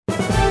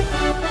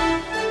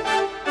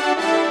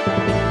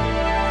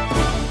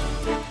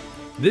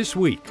This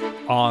week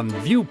on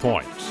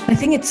Viewpoints. I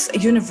think it's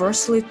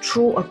universally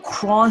true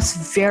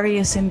across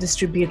various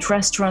industries, be it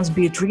restaurants,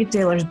 be it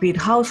retailers, be it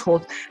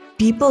households.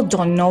 People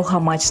don't know how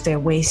much they're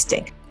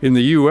wasting. In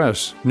the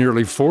U.S.,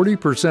 nearly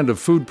 40% of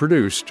food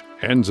produced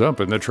ends up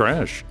in the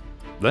trash.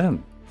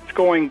 Then, it's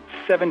going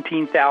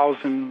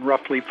 17,000,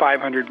 roughly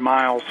 500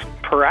 miles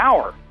per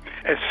hour.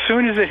 As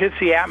soon as it hits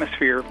the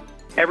atmosphere,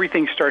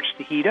 everything starts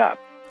to heat up.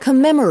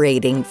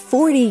 Commemorating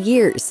 40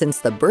 years since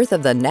the birth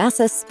of the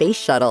NASA Space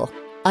Shuttle.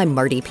 I'm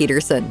Marty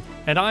Peterson.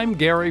 And I'm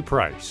Gary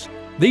Price.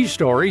 These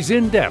stories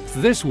in depth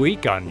this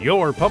week on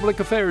your public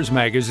affairs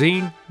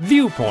magazine,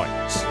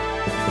 Viewpoints.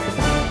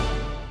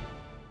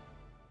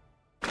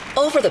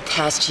 Over the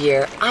past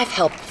year, I've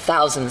helped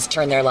thousands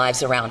turn their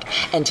lives around.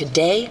 And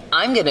today,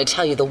 I'm going to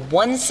tell you the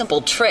one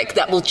simple trick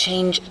that will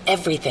change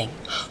everything.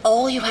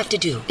 All you have to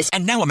do is...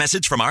 And now a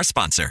message from our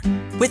sponsor.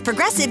 With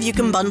Progressive, you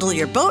can bundle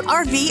your boat,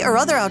 RV, or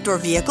other outdoor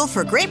vehicle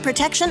for great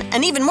protection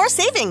and even more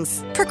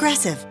savings.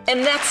 Progressive.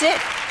 And that's it.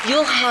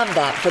 You'll have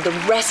that for the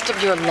rest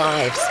of your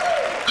lives.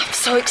 I'm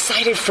so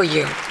excited for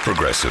you.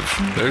 Progressive.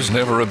 There's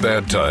never a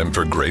bad time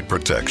for great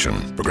protection.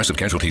 Progressive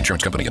Casualty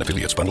Insurance Company and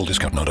affiliates. Bundle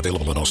discount not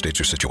available in all states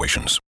or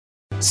situations.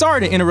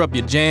 Sorry to interrupt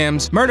your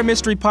jams, murder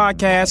mystery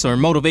podcasts, or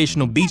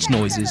motivational beach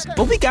noises,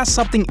 but we got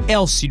something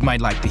else you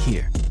might like to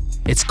hear.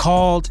 It's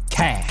called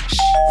cash.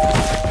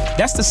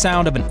 That's the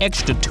sound of an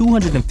extra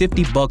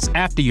 $250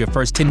 after your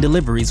first 10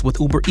 deliveries with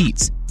Uber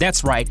Eats.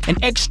 That's right,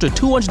 an extra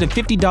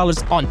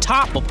 $250 on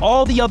top of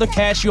all the other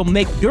cash you'll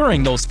make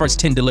during those first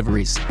 10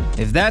 deliveries.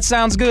 If that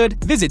sounds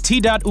good, visit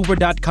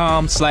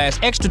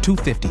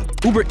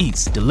t.uber.com/extra250. Uber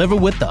Eats, deliver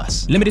with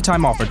us. Limited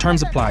time offer,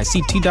 terms apply.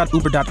 See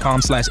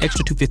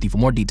t.uber.com/extra250 for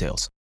more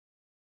details.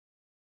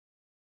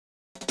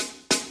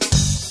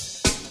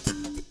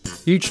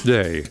 Each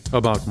day,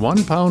 about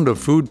 1 pound of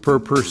food per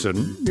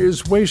person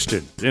is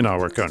wasted in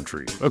our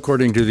country,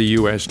 according to the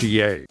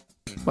USDA.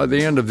 By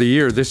the end of the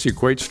year, this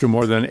equates to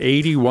more than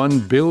 81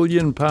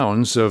 billion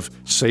pounds of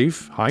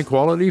safe,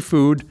 high-quality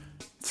food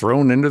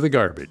thrown into the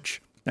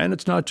garbage. And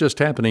it's not just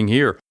happening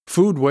here.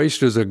 Food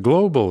waste is a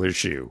global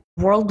issue.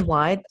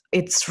 Worldwide,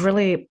 it's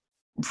really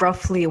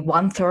roughly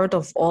 1/3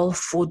 of all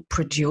food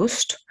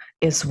produced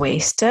is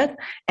wasted,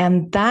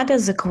 and that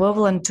is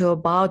equivalent to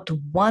about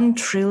 $1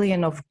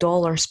 trillion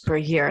per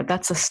year.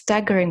 That's a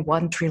staggering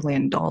 $1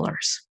 trillion.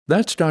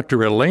 That's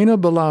Dr. Elena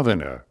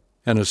Balavina,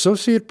 an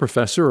associate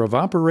professor of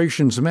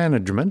operations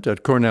management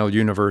at Cornell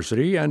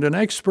University and an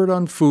expert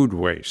on food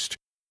waste.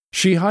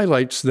 She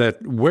highlights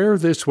that where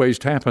this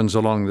waste happens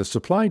along the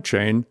supply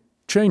chain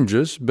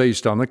changes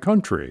based on the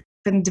country.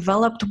 In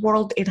developed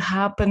world, it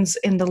happens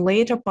in the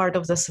later part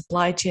of the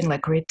supply chain,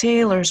 like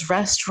retailers,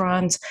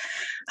 restaurants,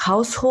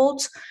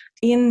 households.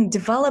 In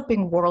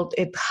developing world,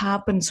 it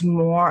happens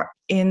more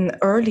in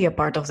earlier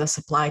part of the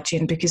supply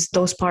chain because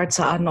those parts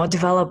are not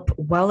developed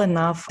well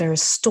enough.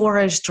 There's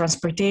storage,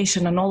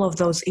 transportation, and all of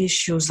those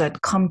issues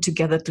that come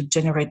together to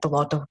generate a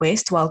lot of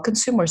waste, while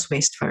consumers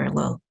waste very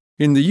little.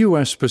 In the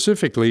U.S.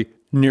 specifically,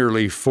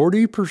 nearly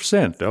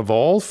 40% of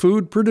all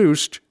food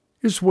produced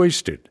is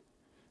wasted.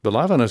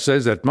 Balavina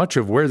says that much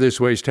of where this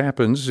waste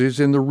happens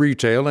is in the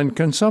retail and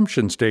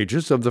consumption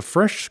stages of the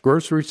fresh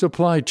grocery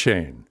supply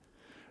chain.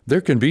 There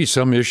can be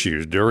some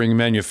issues during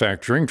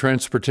manufacturing,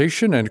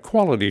 transportation, and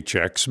quality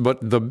checks, but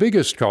the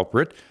biggest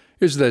culprit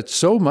is that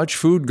so much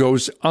food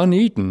goes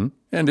uneaten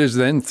and is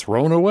then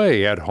thrown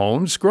away at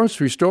homes,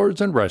 grocery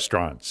stores, and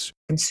restaurants.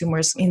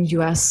 Consumers in the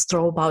U.S.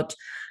 throw about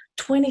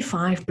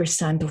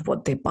 25% of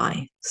what they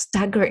buy.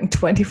 Staggering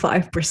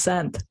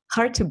 25%.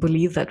 Hard to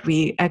believe that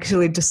we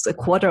actually just a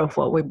quarter of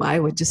what we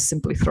buy we just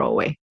simply throw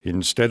away.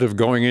 Instead of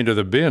going into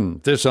the bin,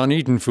 this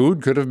uneaten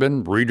food could have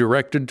been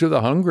redirected to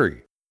the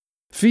hungry.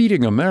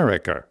 Feeding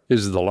America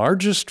is the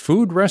largest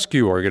food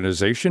rescue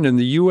organization in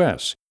the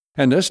U.S.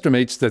 and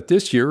estimates that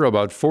this year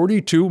about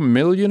 42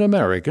 million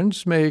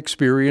Americans may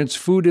experience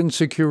food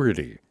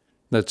insecurity.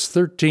 That's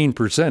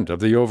 13% of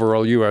the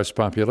overall U.S.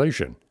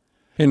 population.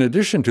 In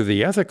addition to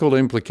the ethical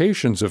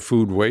implications of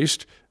food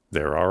waste,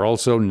 there are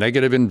also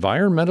negative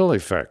environmental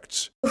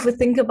effects. If we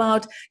think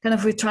about,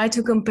 we try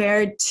to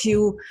compare it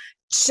to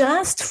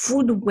just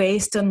food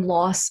waste and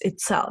loss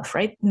itself,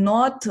 right?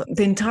 Not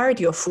the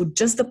entirety of food,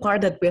 just the part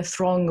that we're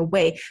throwing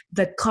away.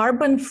 The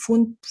carbon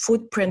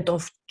footprint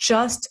of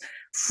just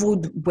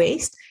food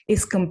waste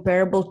is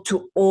comparable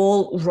to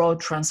all road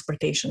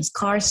transportations,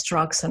 cars,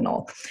 trucks, and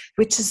all,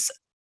 which is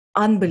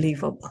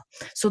unbelievable.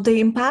 So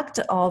the impact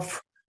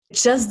of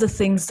just the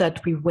things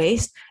that we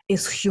waste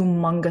is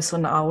humongous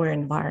on our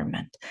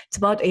environment. It's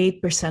about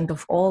 8%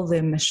 of all the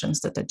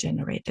emissions that are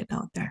generated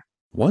out there.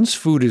 Once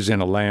food is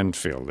in a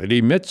landfill, it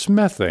emits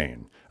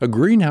methane, a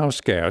greenhouse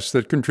gas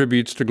that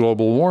contributes to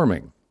global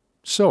warming.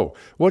 So,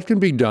 what can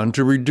be done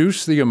to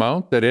reduce the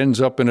amount that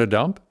ends up in a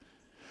dump?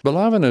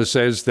 Balavina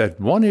says that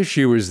one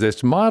issue is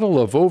this model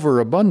of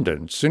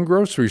overabundance in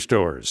grocery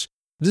stores.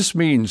 This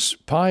means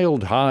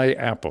piled high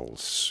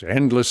apples,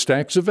 endless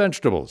stacks of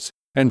vegetables,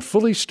 and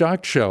fully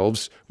stocked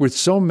shelves with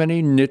so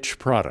many niche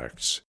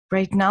products.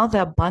 Right now,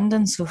 the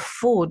abundance of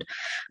food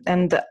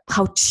and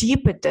how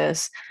cheap it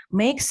is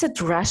makes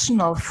it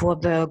rational for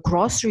the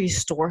grocery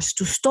stores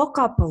to stock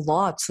up a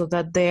lot so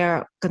that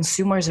their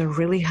consumers are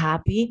really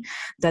happy,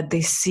 that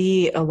they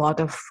see a lot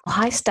of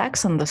high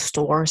stacks in the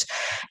stores,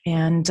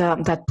 and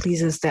that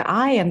pleases the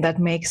eye and that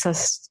makes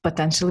us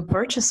potentially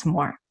purchase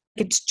more.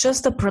 It's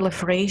just the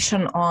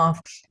proliferation of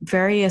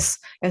various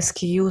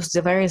SKUs,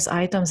 the various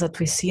items that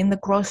we see in the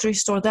grocery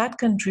store, that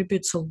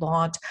contributes a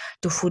lot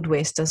to food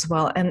waste as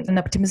well. And an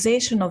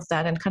optimization of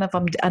that and kind of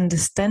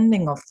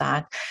understanding of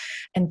that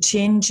and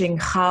changing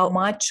how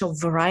much of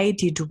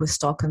variety do we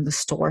stock in the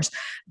stores,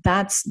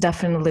 that's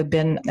definitely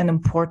been an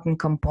important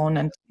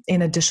component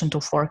in addition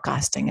to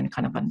forecasting and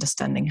kind of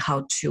understanding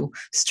how to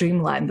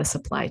streamline the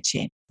supply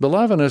chain.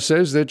 Belavina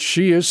says that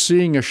she is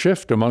seeing a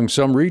shift among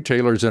some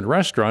retailers and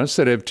restaurants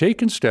that have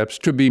taken steps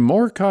to be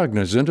more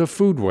cognizant of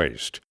food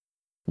waste.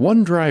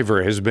 One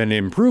driver has been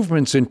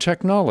improvements in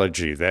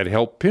technology that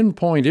help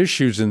pinpoint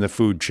issues in the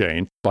food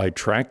chain by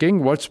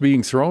tracking what's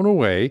being thrown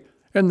away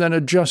and then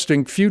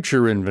adjusting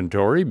future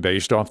inventory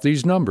based off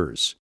these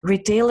numbers.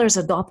 Retailers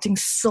adopting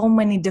so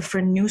many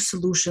different new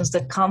solutions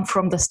that come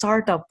from the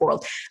startup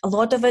world. A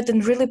lot of it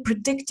in really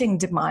predicting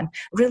demand,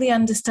 really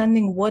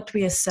understanding what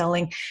we are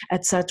selling,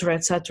 et cetera,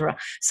 et cetera.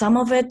 Some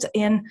of it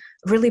in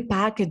really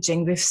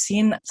packaging. We've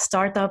seen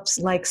startups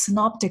like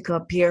Synoptica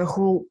appear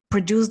who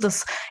produce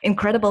this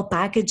incredible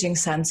packaging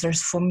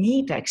sensors for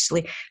meat,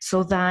 actually,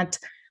 so that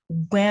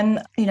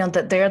when,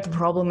 that there the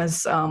problem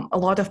is a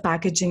lot of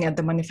packaging at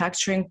the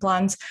manufacturing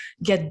plants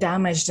get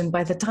damaged, and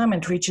by the time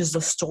it reaches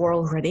the store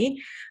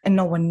already, and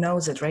no one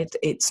knows it, right?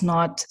 It's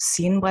not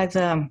seen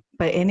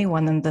by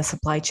anyone in the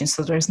supply chain,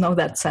 so there's no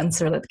that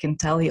sensor that can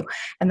tell you.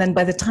 And then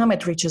by the time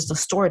it reaches the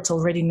store, it's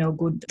already no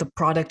good. The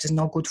product is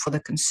no good for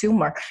the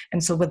consumer.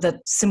 And so with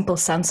that simple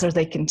sensor,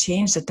 they can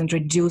change it and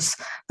reduce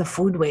the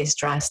food waste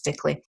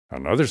drastically.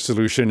 Another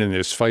solution in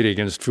this fight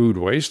against food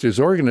waste is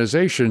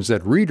organizations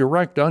that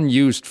redirect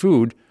unused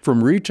food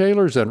from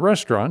retailers and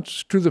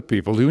restaurants to the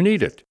people who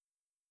need it.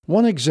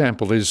 One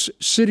example is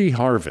City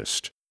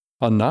Harvest,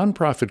 a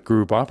nonprofit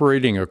group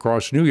operating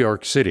across New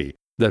York City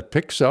that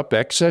picks up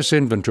excess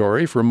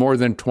inventory from more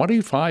than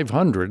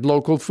 2,500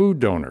 local food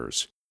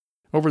donors.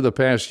 Over the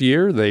past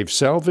year, they've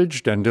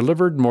salvaged and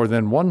delivered more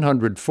than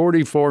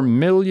 144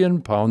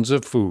 million pounds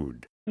of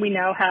food. We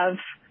now have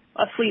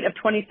a fleet of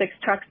 26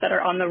 trucks that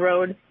are on the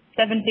road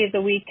 7 days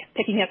a week,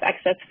 picking up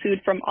excess food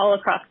from all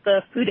across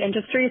the food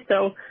industry.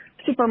 So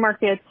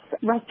supermarkets,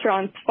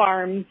 restaurants,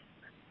 farms,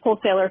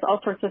 wholesalers, all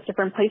sorts of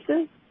different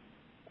places.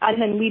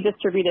 And then we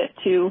distribute it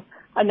to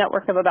a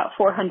network of about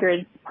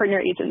 400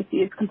 partner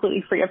agencies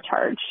completely free of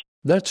charge.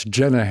 That's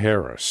Jenna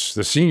Harris,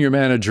 the Senior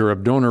Manager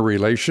of Donor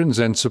Relations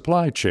and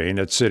Supply Chain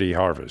at City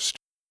Harvest.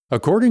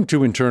 According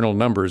to internal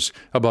numbers,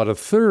 about a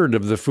third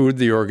of the food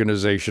the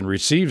organization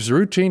receives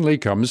routinely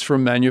comes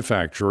from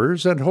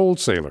manufacturers and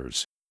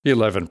wholesalers.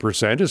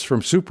 11% is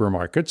from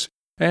supermarkets,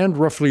 and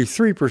roughly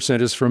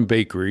 3% is from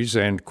bakeries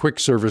and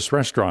quick-service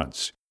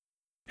restaurants.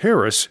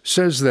 Harris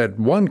says that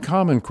one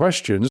common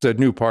question that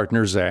new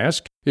partners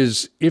ask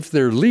is if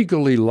they're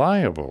legally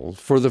liable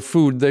for the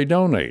food they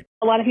donate.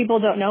 A lot of people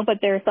don't know, but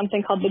there's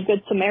something called the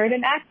Good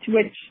Samaritan Act,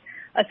 which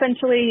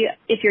essentially,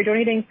 if you're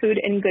donating food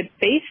in good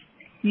faith,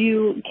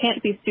 you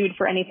can't be sued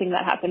for anything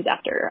that happens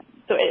after.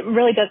 So it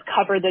really does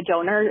cover the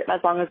donor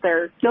as long as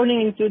they're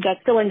donating food that's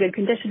still in good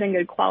condition and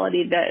good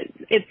quality, that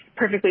it's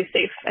perfectly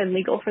safe and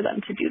legal for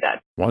them to do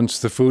that. Once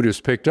the food is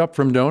picked up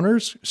from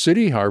donors,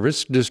 City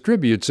Harvest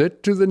distributes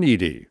it to the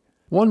needy.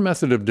 One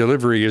method of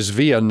delivery is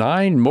via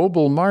 9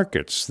 mobile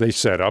markets they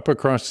set up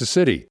across the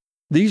city.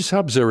 These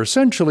hubs are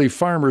essentially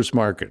farmers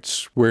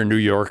markets where New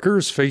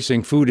Yorkers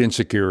facing food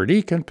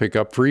insecurity can pick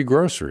up free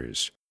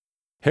groceries.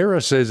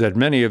 Harris says that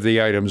many of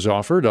the items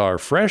offered are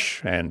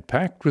fresh and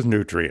packed with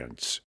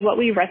nutrients. What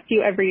we rescue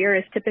every year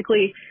is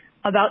typically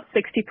about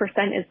 60%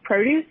 is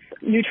produce.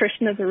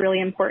 Nutrition is a really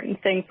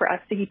important thing for us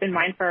to keep in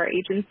mind for our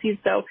agencies.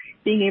 So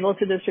being able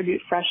to distribute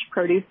fresh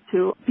produce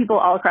to people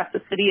all across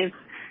the city is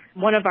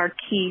one of our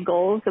key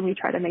goals, and we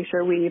try to make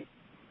sure we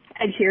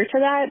adhere to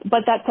that.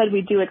 But that said,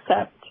 we do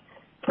accept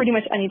pretty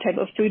much any type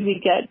of food. We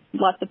get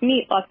lots of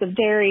meat, lots of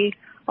dairy,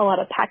 a lot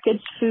of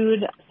packaged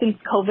food. Since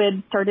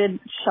COVID started,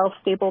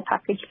 shelf-stable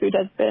packaged food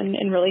has been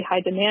in really high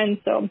demand,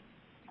 so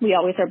we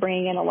always are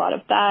bringing in a lot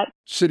of that.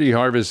 City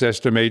Harvest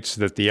estimates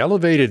that the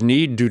elevated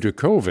need due to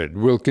COVID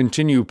will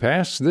continue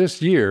past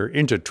this year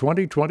into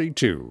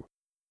 2022.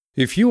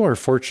 If you are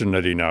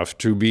fortunate enough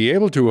to be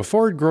able to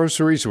afford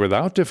groceries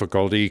without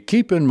difficulty,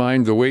 keep in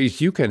mind the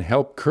ways you can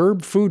help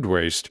curb food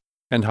waste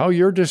and how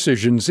your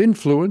decisions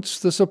influence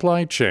the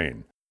supply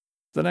chain.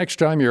 The next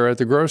time you're at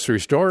the grocery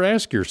store,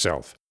 ask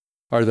yourself,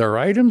 are there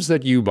items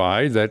that you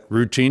buy that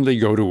routinely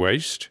go to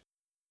waste?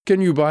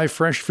 Can you buy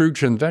fresh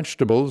fruits and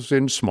vegetables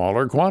in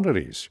smaller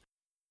quantities?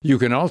 You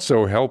can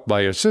also help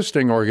by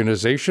assisting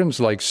organizations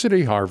like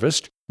City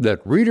Harvest that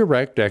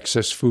redirect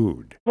excess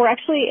food. We're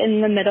actually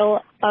in the middle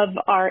of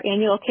our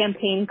annual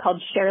campaign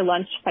called Share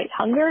Lunch, Fight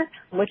Hunger,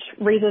 which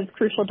raises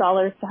crucial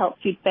dollars to help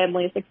feed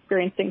families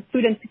experiencing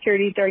food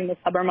insecurity during the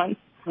summer months.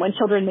 when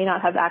children may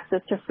not have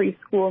access to free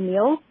school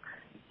meals.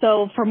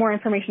 So for more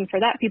information for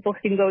that, people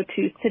can go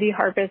to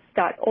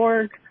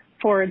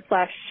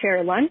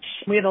cityharvest.org/share lunch.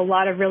 We have a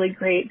lot of really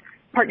great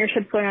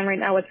partnerships going on right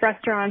now with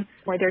restaurants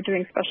where they're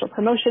doing special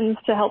promotions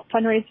to help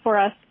fundraise for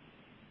us.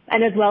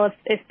 And as well,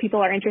 if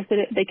people are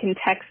interested, they can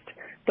text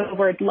the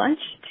word lunch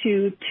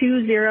to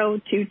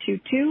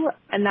 20222,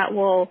 and that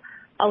will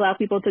allow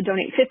people to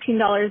donate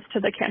 $15 to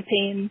the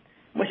campaign,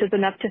 which is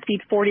enough to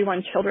feed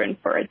 41 children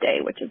for a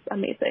day, which is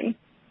amazing.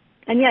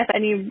 And yes,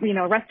 any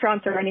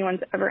restaurants or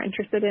anyone's ever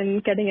interested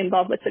in getting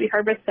involved with City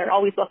Harvest, they're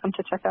always welcome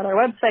to check out our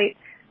website.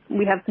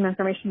 We have some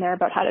information there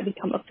about how to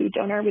become a food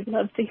donor. We'd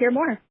love to hear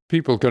more.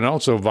 People can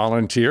also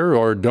volunteer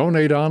or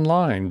donate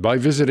online by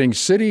visiting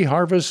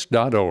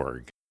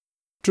cityharvest.org.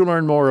 To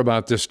learn more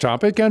about this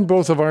topic and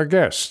both of our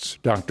guests,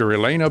 Dr.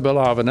 Elena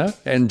Belavina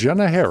and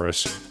Jenna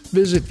Harris,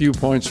 visit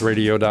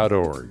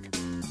viewpointsradio.org.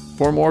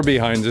 For more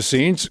behind the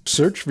scenes,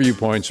 search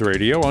Viewpoints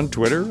Radio on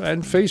Twitter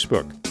and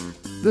Facebook.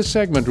 This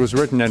segment was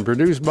written and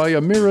produced by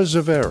Amira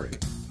Zaveri.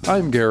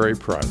 I'm Gary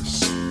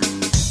Price.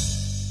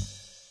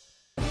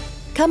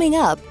 Coming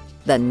up,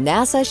 the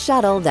NASA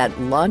shuttle that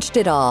launched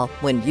it all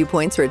when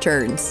Viewpoints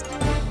returns.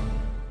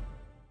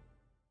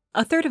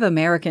 A third of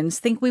Americans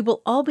think we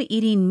will all be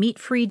eating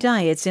meat-free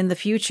diets in the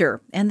future,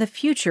 and the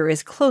future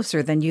is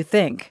closer than you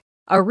think.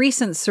 A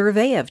recent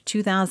survey of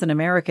 2,000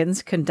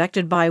 Americans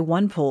conducted by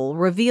OnePoll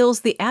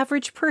reveals the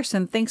average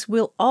person thinks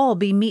we'll all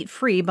be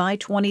meat-free by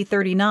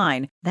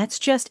 2039. That's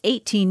just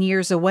 18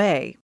 years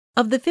away.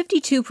 Of the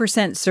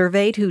 52%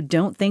 surveyed who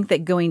don't think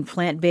that going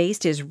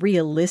plant-based is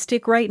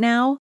realistic right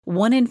now,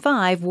 1 in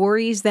 5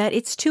 worries that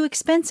it's too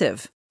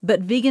expensive.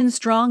 But Vegan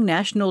Strong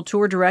National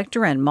Tour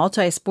Director and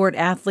multi-sport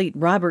athlete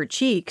Robert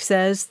Cheek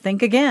says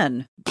think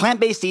again.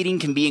 Plant-based eating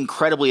can be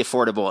incredibly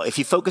affordable if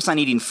you focus on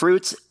eating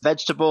fruits,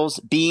 vegetables,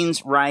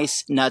 beans,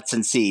 rice, nuts,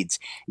 and seeds.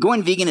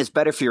 Going vegan is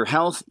better for your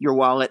health, your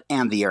wallet,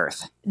 and the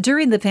earth.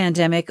 During the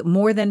pandemic,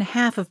 more than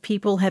half of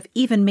people have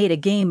even made a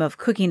game of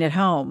cooking at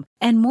home,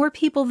 and more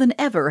people than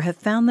ever have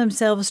found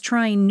themselves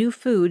trying new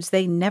foods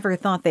they never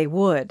thought they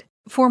would.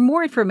 For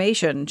more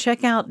information,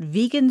 check out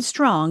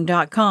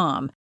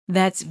veganstrong.com.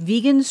 That's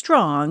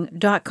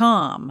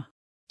veganstrong.com.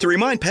 To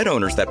remind pet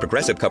owners that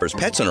Progressive covers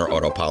pets in our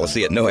auto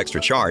policy at no extra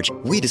charge,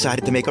 we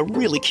decided to make a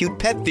really cute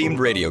pet-themed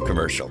radio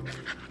commercial.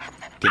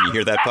 Can you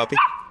hear that, puppy?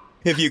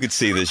 If you could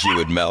see this, you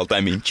would melt.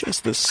 I mean,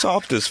 just the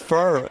softest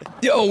fur.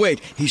 Oh, wait,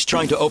 he's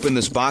trying to open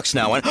this box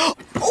now, and oh,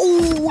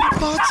 the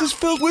box is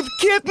filled with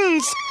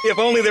kittens. If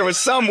only there was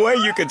some way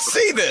you could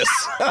see this.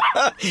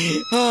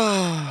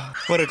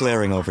 What a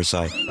glaring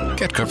oversight.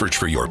 Get coverage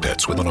for your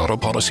pets with an auto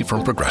policy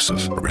from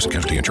Progressive. Progressive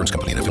Casualty Insurance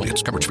Company and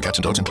affiliates. Coverage for cats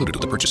and dogs included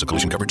with the purchase of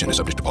collision coverage and is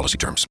subject to policy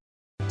terms.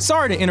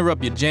 Sorry to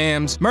interrupt your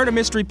jams, murder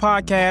mystery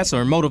podcasts,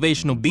 or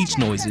motivational beach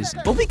noises,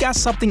 but we got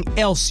something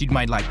else you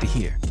might like to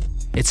hear.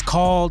 It's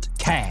called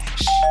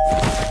cash.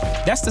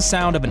 That's the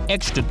sound of an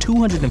extra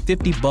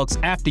 $250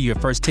 after your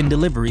first 10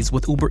 deliveries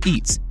with Uber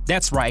Eats.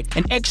 That's right,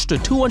 an extra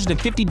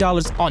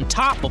 $250 on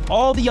top of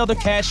all the other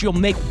cash you'll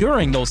make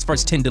during those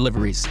first 10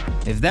 deliveries.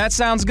 If that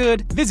sounds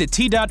good, visit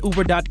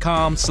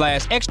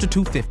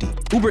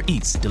t.uber.com/extra250. Uber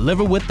Eats,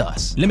 deliver with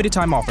us. Limited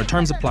time offer,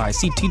 terms apply.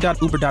 See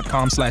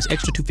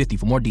t.uber.com/extra250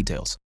 for more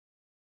details.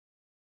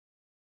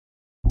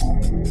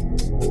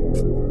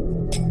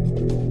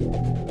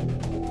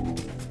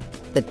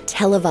 The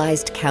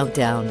televised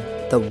countdown,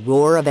 the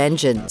roar of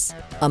engines,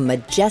 a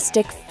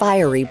majestic,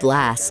 fiery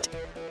blast.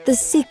 The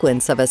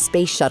sequence of a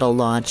space shuttle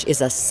launch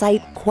is a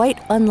sight quite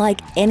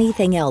unlike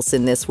anything else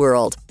in this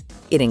world.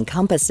 It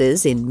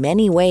encompasses, in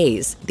many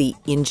ways, the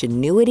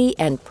ingenuity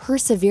and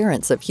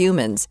perseverance of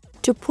humans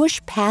to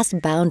push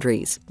past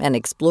boundaries and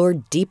explore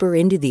deeper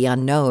into the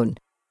unknown.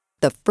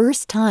 The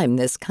first time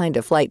this kind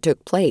of flight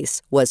took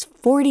place was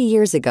 40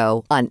 years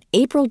ago on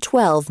April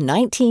 12,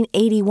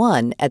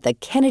 1981 at the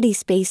Kennedy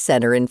Space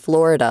Center in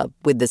Florida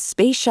with the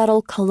Space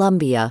Shuttle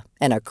Columbia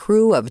and a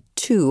crew of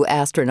 2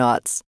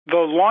 astronauts. The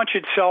launch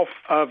itself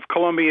of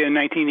Columbia in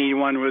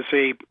 1981 was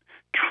a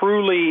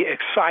truly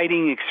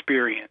exciting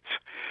experience.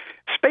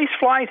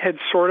 Spaceflight had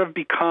sort of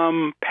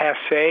become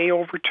passé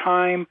over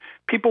time.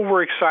 People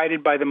were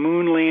excited by the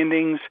moon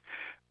landings,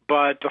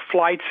 but the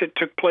flights that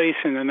took place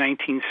in the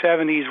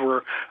 1970s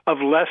were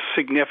of less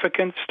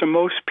significance to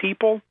most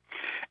people,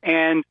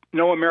 and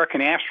no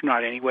American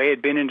astronaut, anyway,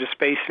 had been into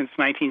space since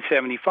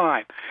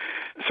 1975.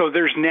 So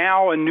there's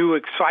now a new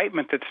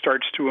excitement that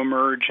starts to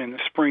emerge in the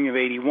spring of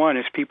 81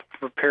 as people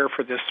prepare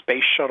for this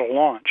space shuttle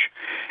launch.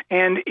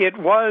 And it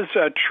was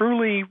a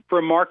truly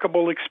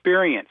remarkable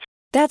experience.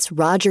 That's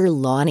Roger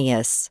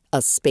Launius,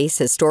 a space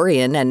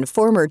historian and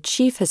former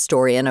chief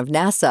historian of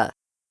NASA.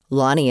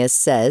 Launius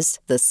says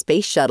the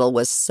space shuttle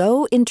was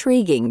so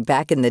intriguing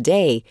back in the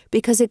day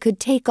because it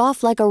could take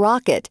off like a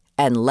rocket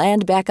and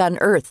land back on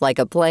Earth like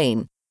a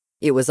plane.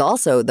 It was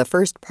also the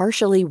first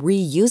partially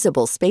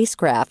reusable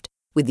spacecraft,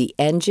 with the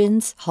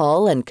engines,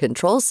 hull, and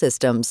control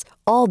systems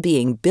all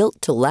being built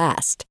to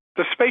last.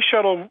 The space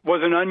shuttle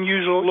was an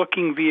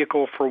unusual-looking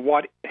vehicle for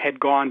what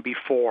had gone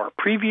before.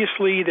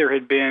 Previously, there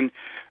had been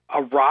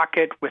a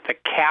rocket with a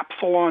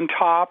capsule on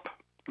top,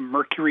 the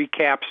Mercury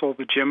capsule,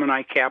 the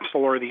Gemini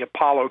capsule, or the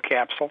Apollo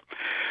capsule.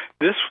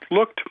 This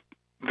looked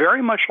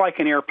very much like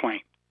an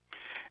airplane.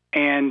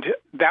 And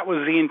that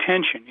was the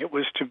intention. It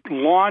was to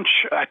launch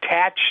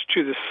attached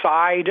to the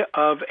side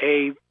of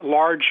a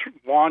large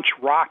launch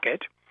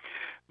rocket,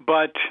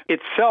 but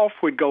itself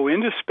would go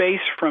into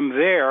space from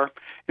there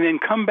and then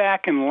come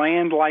back and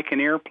land like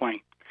an airplane.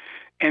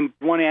 And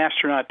one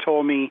astronaut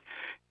told me,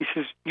 he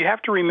says, you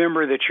have to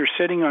remember that you're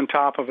sitting on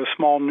top of a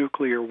small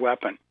nuclear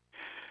weapon.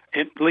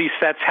 At least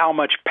that's how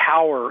much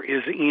power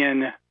is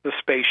in the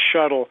space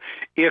shuttle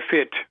if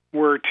it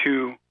were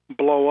to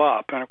blow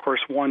up. And of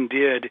course, one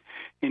did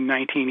in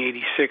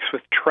 1986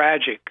 with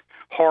tragic,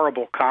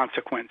 horrible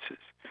consequences.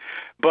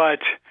 But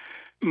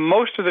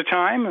most of the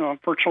time,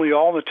 virtually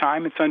all the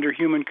time, it's under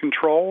human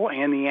control,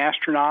 and the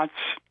astronauts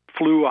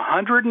flew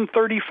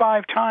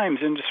 135 times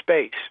into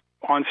space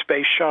on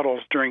space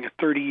shuttles during a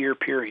 30-year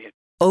period.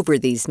 Over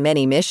these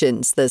many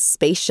missions, the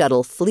Space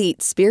Shuttle fleet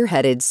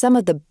spearheaded some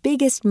of the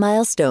biggest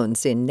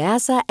milestones in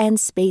NASA and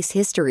space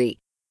history.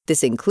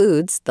 This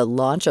includes the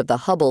launch of the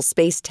Hubble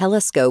Space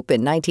Telescope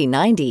in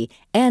 1990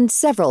 and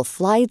several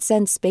flights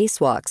and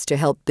spacewalks to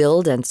help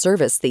build and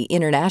service the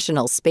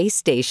International Space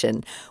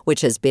Station,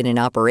 which has been in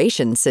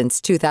operation since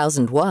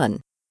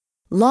 2001.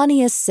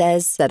 Lanius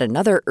says that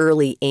another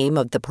early aim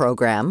of the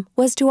program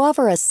was to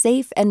offer a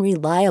safe and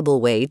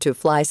reliable way to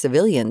fly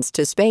civilians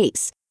to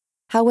space.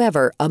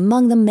 However,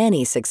 among the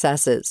many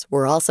successes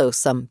were also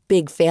some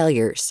big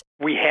failures.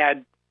 We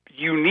had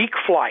unique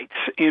flights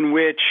in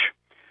which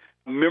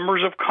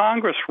members of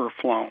Congress were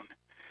flown.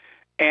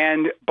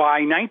 And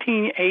by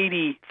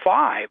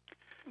 1985,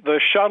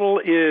 the shuttle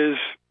is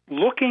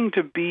looking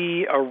to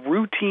be a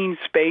routine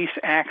space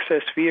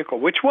access vehicle,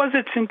 which was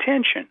its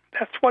intention.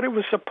 That's what it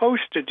was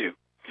supposed to do.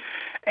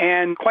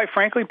 And quite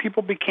frankly,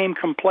 people became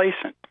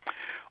complacent.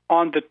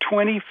 On the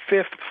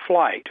 25th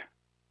flight,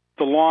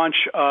 the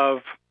launch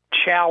of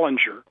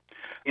Challenger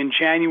in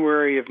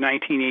January of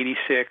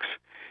 1986,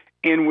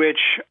 in which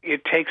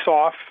it takes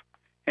off,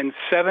 and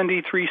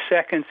 73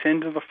 seconds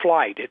into the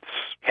flight, it's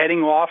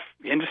heading off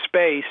into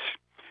space,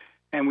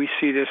 and we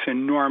see this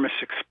enormous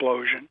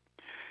explosion.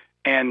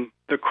 And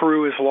the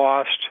crew is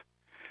lost.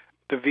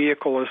 The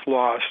vehicle is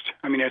lost.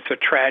 I mean, it's a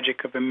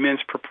tragic of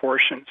immense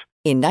proportions.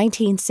 In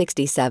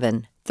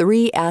 1967,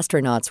 3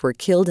 astronauts were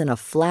killed in a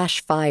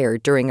flash fire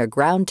during a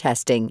ground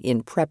testing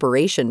in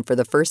preparation for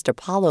the first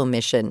Apollo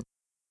mission.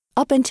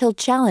 Up until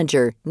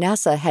Challenger,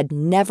 NASA had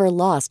never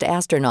lost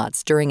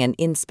astronauts during an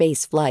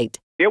in-space flight.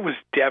 It was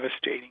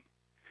devastating.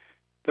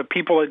 The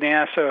people at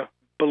NASA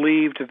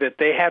believed that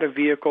they had a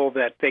vehicle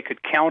that they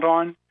could count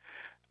on.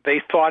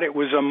 They thought it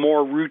was a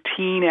more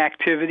routine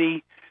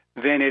activity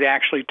than it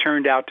actually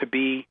turned out to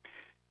be.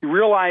 You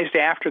realized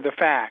after the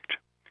fact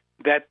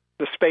that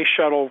the space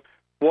shuttle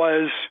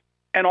was,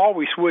 and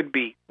always would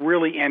be,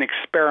 really an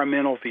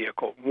experimental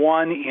vehicle,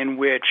 one in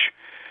which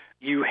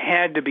you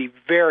had to be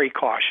very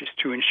cautious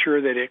to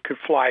ensure that it could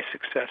fly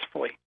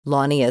successfully.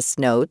 Lanius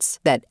notes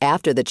that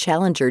after the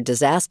Challenger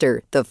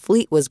disaster, the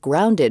fleet was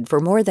grounded for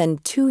more than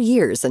 2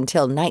 years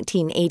until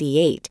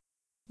 1988.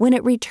 When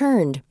it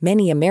returned,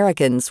 many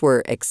Americans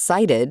were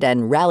excited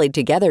and rallied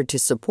together to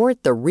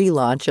support the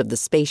relaunch of the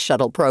Space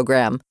Shuttle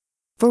program.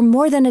 For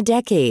more than a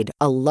decade,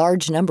 a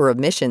large number of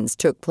missions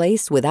took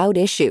place without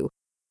issue.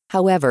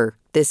 However,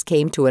 this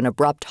came to an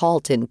abrupt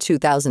halt in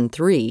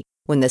 2003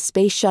 when the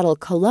Space Shuttle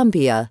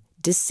Columbia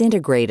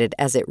disintegrated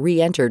as it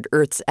re-entered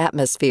Earth's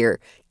atmosphere,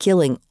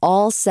 killing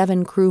all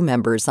 7 crew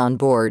members on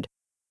board.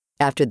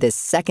 After this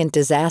second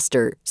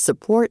disaster,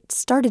 support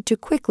started to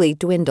quickly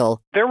dwindle.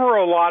 There were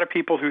a lot of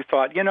people who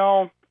thought,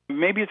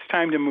 maybe it's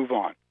time to move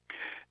on.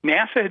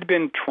 NASA had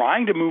been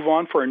trying to move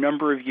on for a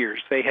number of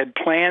years. They had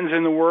plans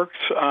in the works,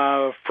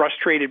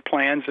 frustrated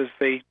plans as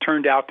they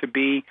turned out to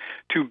be,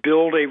 to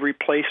build a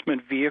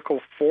replacement vehicle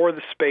for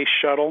the space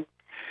shuttle.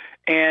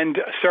 And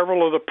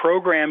several of the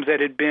programs that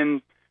had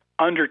been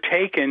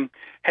undertaken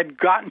had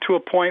gotten to a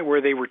point where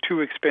they were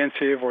too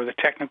expensive or the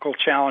technical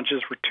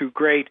challenges were too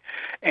great,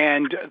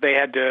 and they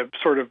had to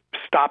sort of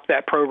stop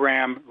that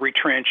program,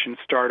 retrench, and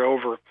start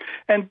over.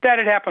 And that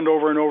had happened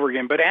over and over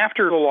again. But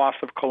after the loss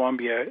of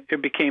Columbia,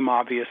 it became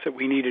obvious that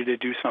we needed to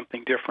do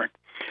something different.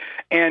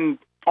 And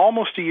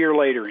almost a year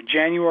later, in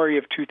January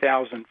of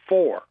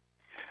 2004,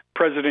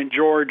 President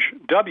George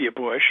W.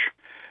 Bush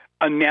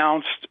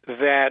announced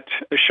that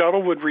the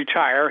shuttle would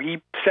retire.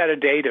 He set a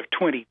date of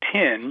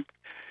 2010.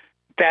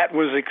 That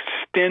was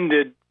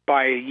extended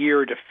by a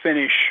year to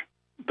finish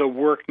the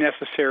work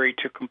necessary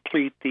to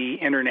complete the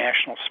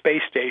International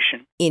Space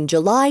Station. In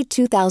July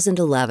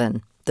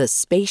 2011, the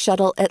Space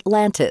Shuttle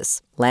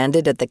Atlantis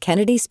landed at the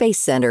Kennedy Space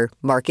Center,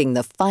 marking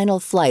the final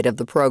flight of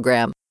the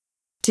program.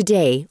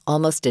 Today,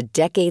 almost a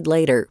decade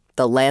later,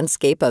 the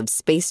landscape of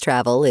space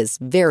travel is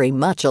very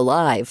much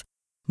alive.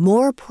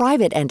 More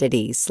private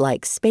entities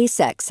like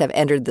SpaceX have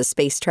entered the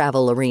space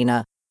travel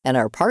arena and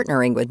are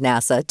partnering with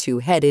NASA to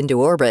head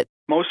into orbit.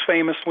 Most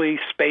famously,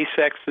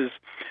 SpaceX's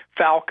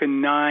Falcon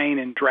 9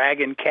 and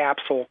Dragon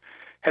capsule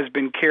has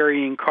been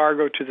carrying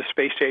cargo to the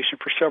space station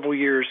for several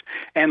years,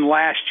 and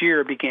last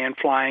year began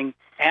flying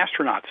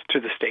astronauts to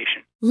the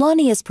station.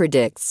 Launius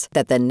predicts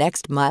that the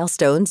next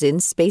milestones in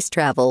space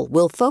travel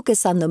will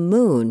focus on the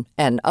moon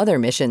and other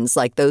missions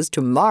like those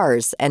to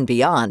Mars and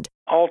beyond.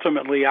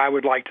 Ultimately, I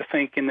would like to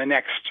think in the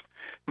next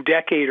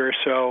decade or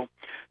so,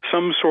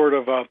 some sort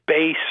of a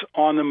base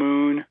on the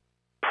moon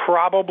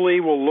probably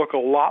will look a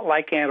lot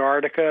like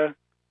Antarctica,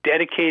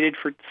 dedicated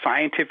for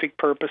scientific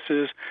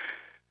purposes,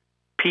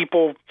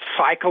 people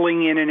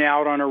cycling in and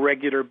out on a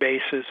regular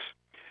basis.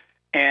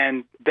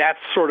 And that's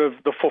sort of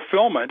the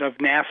fulfillment of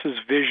NASA's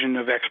vision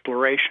of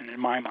exploration in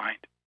my mind.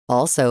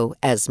 Also,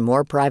 as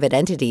more private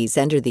entities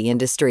enter the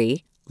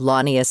industry,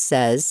 Launius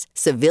says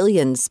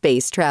civilian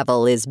space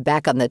travel is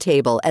back on the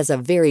table as a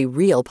very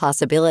real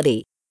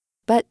possibility.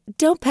 But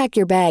don't pack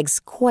your bags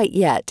quite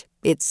yet.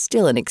 It's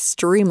still an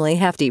extremely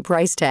hefty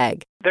price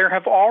tag. There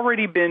have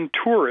already been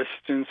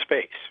tourists in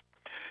space.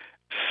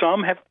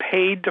 Some have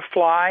paid to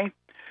fly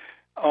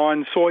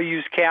on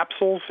Soyuz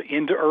capsules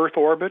into Earth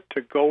orbit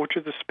to go to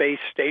the space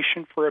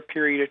station for a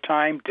period of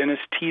time. Dennis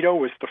Tito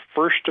was the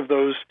first of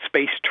those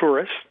space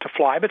tourists to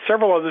fly, but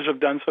several others have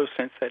done so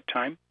since that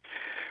time.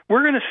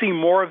 We're going to see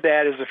more of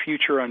that as the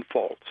future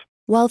unfolds.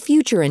 While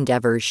future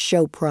endeavors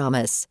show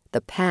promise,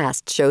 the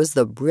past shows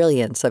the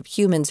brilliance of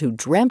humans who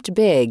dreamt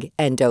big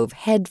and dove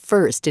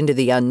headfirst into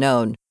the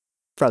unknown.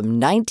 From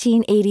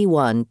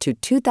 1981 to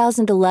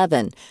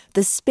 2011,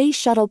 the Space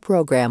Shuttle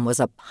program was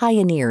a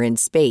pioneer in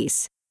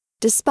space.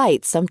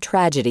 Despite some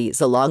tragedies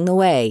along the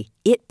way,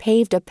 it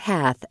paved a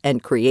path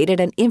and created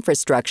an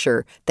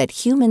infrastructure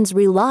that humans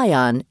rely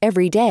on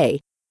every day.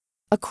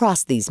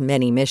 Across these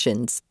many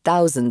missions,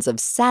 thousands of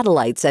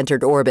satellites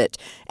entered orbit,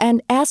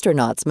 and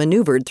astronauts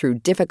maneuvered through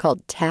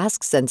difficult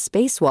tasks and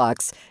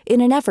spacewalks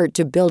in an effort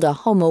to build a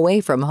home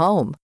away from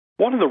home.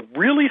 One of the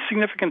really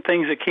significant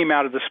things that came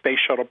out of the Space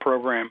Shuttle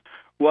program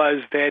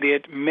was that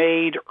it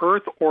made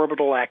Earth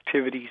orbital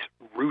activities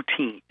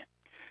routine.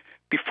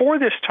 Before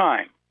this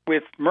time,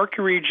 with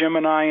Mercury,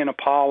 Gemini, and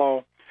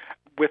Apollo,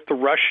 with the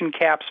Russian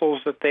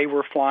capsules that they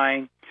were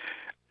flying,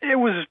 it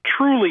was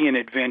truly an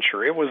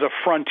adventure. It was a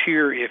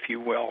frontier, if you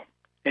will,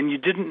 and you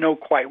didn't know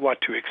quite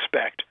what to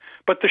expect.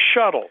 But the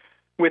shuttle,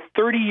 with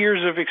 30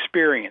 years of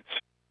experience,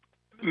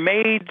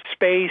 made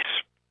space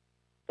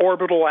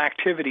orbital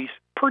activities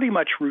pretty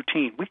much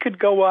routine. We could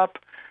go up,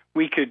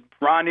 we could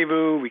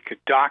rendezvous, we could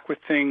dock with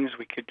things,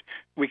 we could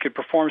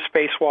perform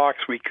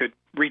spacewalks, we could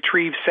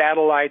retrieve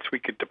satellites, we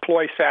could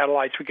deploy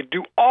satellites, we could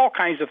do all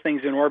kinds of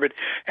things in orbit,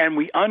 and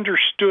we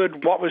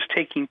understood what was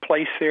taking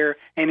place there,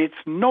 and it's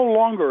no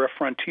longer a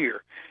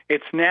frontier.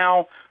 It's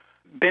now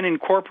been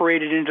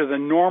incorporated into the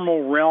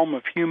normal realm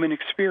of human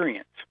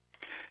experience.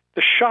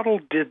 The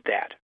shuttle did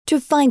that. To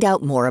find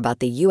out more about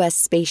the U.S.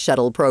 Space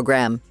Shuttle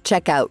program,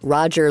 check out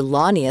Roger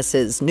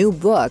Launius's new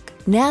book,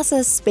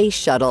 NASA's Space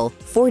Shuttle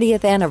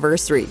 40th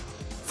Anniversary.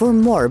 For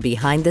more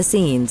behind the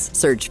scenes,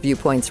 search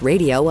Viewpoints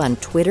Radio on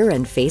Twitter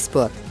and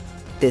Facebook.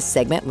 This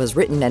segment was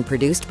written and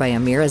produced by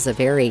Amira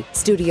Zaveri.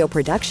 Studio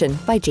production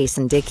by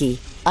Jason Dickey.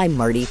 I'm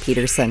Marty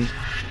Peterson.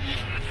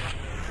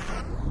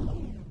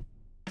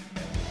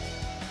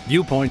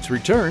 Viewpoints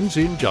returns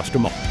in just a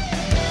moment.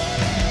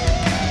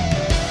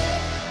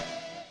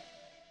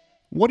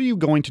 What are you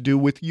going to do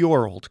with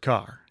your old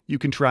car? You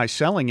can try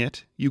selling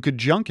it, you could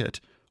junk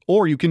it,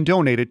 or you can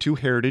donate it to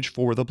Heritage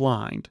for the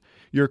Blind.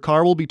 Your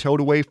car will be towed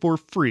away for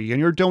free and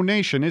your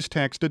donation is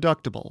tax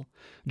deductible.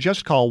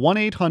 Just call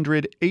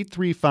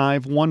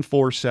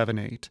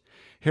 1-800-835-1478.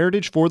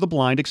 Heritage for the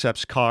Blind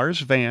accepts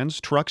cars,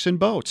 vans, trucks, and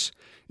boats.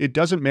 It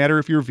doesn't matter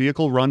if your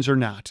vehicle runs or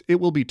not. It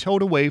will be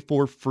towed away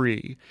for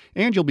free,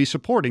 and you'll be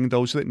supporting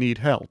those that need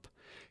help.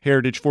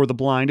 Heritage for the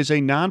Blind is a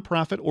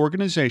nonprofit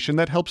organization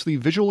that helps the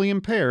visually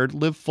impaired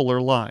live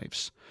fuller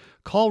lives.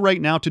 Call right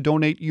now to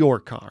donate your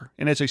car,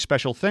 and as a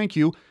special thank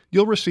you,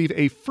 you'll receive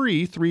a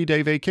free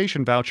 3-day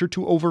vacation voucher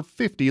to over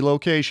 50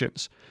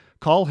 locations.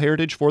 Call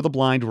Heritage for the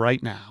Blind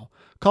right now.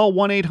 Call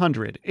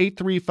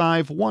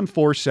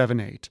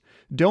 1-800-835-1478.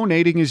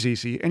 Donating is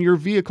easy, and your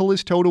vehicle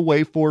is towed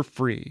away for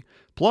free.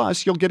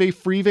 Plus, you'll get a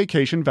free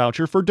vacation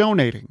voucher for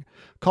donating.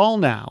 Call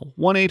now,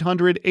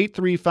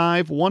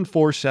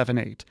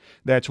 1-800-835-1478.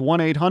 That's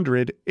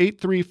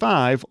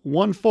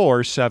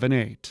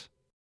 1-800-835-1478.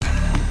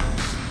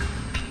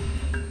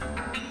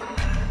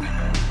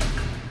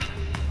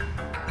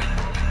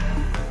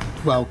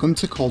 Welcome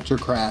to Culture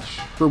Crash,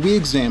 where we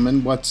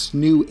examine what's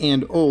new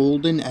and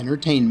old in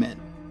entertainment.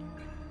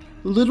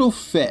 Little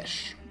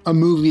Fish, a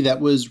movie that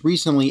was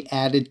recently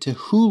added to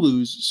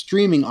Hulu's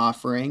streaming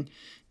offering,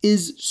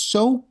 is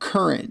so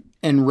current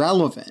and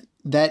relevant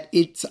that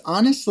it's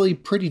honestly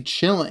pretty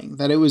chilling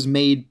that it was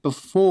made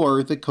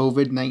before the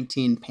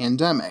COVID-19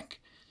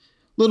 pandemic.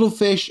 Little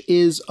Fish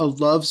is a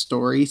love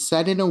story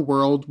set in a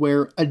world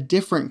where a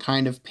different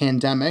kind of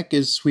pandemic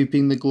is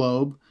sweeping the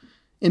globe.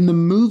 In the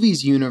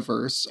movie's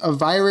universe, a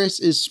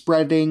virus is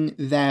spreading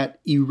that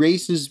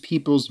erases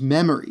people's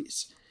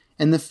memories,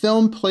 and the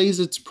film plays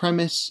its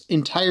premise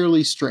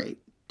entirely straight.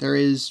 There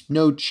is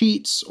no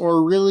cheats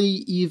or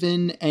really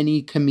even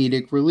any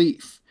comedic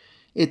relief.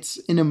 It's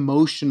an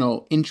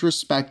emotional,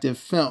 introspective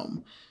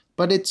film,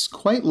 but it's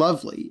quite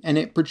lovely, and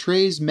it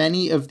portrays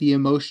many of the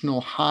emotional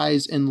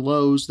highs and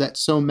lows that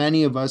so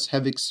many of us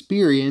have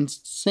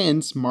experienced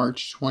since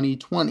March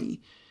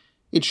 2020.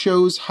 It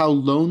shows how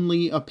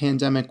lonely a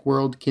pandemic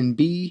world can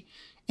be,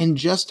 and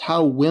just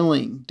how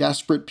willing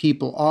desperate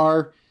people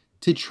are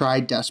to try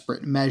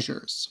desperate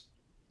measures.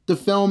 The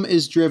film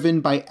is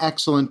driven by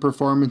excellent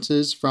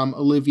performances from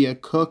Olivia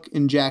Cooke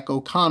and Jack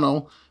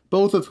O'Connell,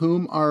 both of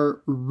whom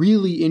are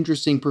really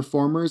interesting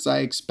performers I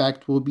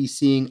expect we'll be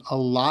seeing a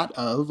lot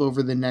of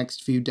over the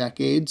next few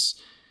decades.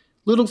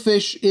 Little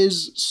Fish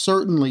is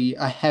certainly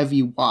a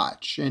heavy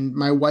watch, and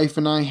my wife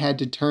and I had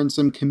to turn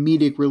some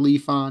comedic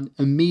relief on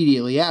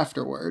immediately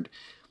afterward.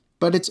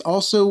 But it's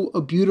also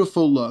a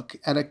beautiful look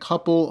at a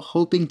couple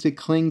hoping to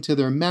cling to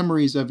their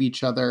memories of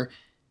each other,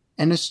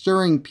 and a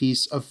stirring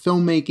piece of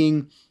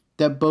filmmaking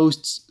that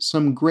boasts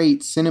some great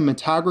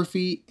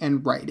cinematography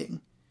and writing.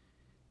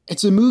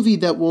 It's a movie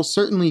that will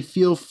certainly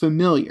feel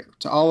familiar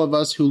to all of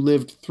us who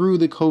lived through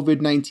the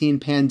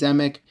COVID-19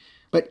 pandemic,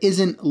 but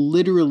isn't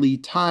literally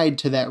tied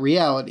to that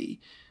reality,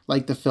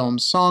 like the film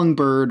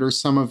Songbird or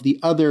some of the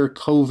other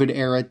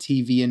COVID-era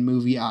TV and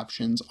movie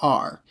options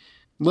are.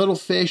 Little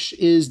Fish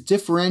is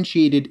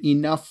differentiated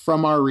enough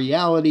from our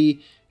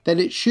reality that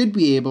it should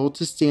be able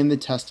to stand the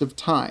test of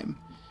time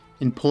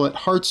and pull at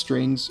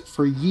heartstrings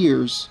for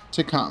years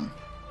to come.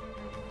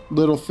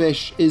 Little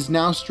Fish is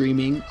now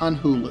streaming on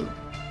Hulu.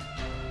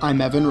 I'm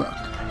Evan Rook.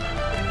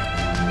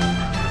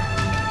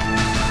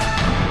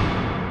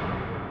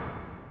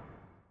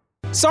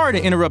 Sorry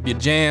to interrupt your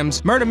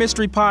jams, murder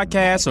mystery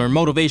podcasts, or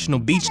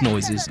motivational beach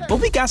noises,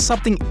 but we got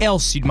something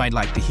else you might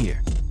like to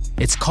hear.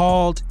 It's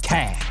called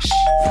Cash.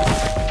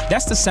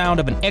 That's the sound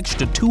of an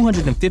extra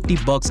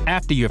 $250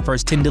 after your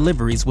first 10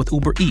 deliveries with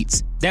Uber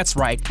Eats. That's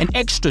right, an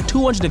extra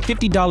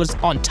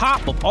 $250 on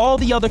top of all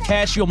the other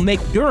cash you'll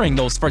make during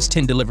those first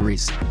 10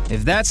 deliveries.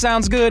 If that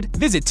sounds good,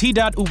 visit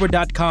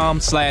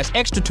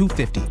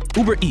t.uber.com/extra250.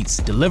 Uber Eats,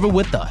 deliver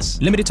with us.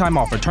 Limited time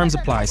offer, terms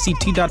apply. See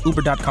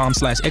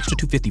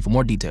t.uber.com/extra250 for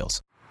more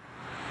details.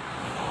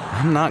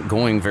 I'm not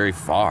going very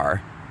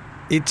far.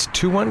 It's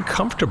too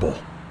uncomfortable.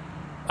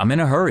 I'm in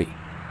a hurry.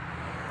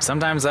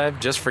 Sometimes I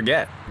just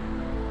forget.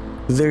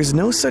 There's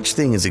no such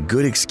thing as a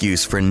good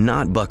excuse for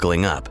not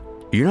buckling up.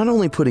 You're not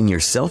only putting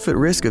yourself at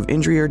risk of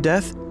injury or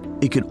death,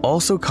 it could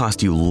also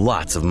cost you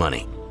lots of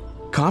money.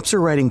 Cops are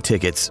writing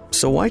tickets,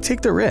 so why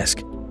take the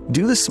risk?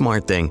 Do the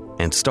smart thing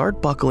and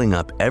start buckling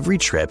up every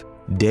trip,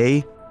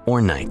 day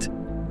or night.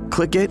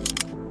 Click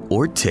it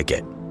or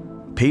ticket.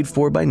 Paid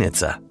for by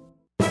NHTSA.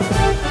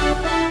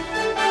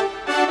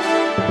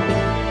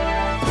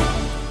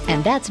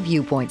 And that's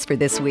Viewpoints for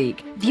this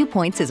week.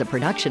 Viewpoints is a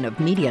production of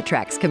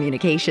MediaTrax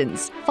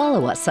Communications.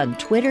 Follow us on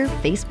Twitter,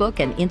 Facebook,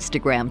 and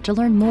Instagram to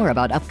learn more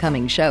about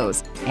upcoming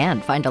shows.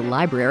 And find a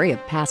library of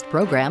past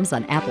programs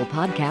on Apple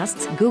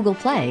Podcasts, Google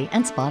Play,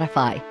 and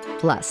Spotify.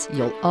 Plus,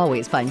 you'll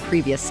always find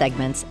previous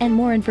segments and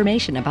more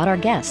information about our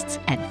guests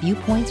at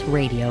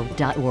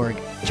viewpointsradio.org.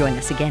 Join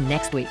us again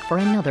next week for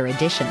another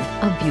edition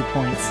of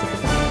Viewpoints.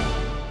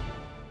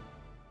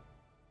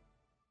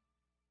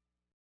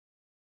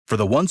 For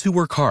the ones who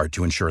work hard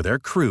to ensure their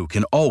crew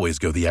can always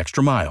go the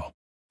extra mile,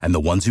 and the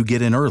ones who get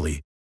in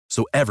early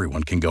so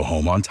everyone can go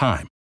home on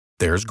time,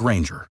 there's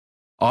Grainger,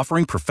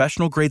 offering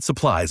professional-grade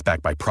supplies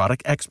backed by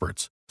product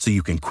experts so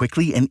you can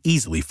quickly and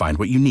easily find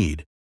what you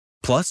need.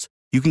 Plus,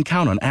 you can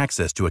count on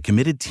access to a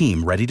committed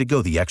team ready to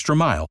go the extra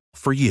mile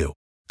for you.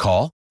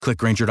 Call, click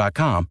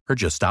Grainger.com, or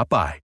just stop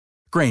by.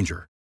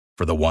 Grainger,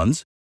 for the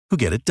ones who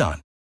get it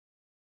done.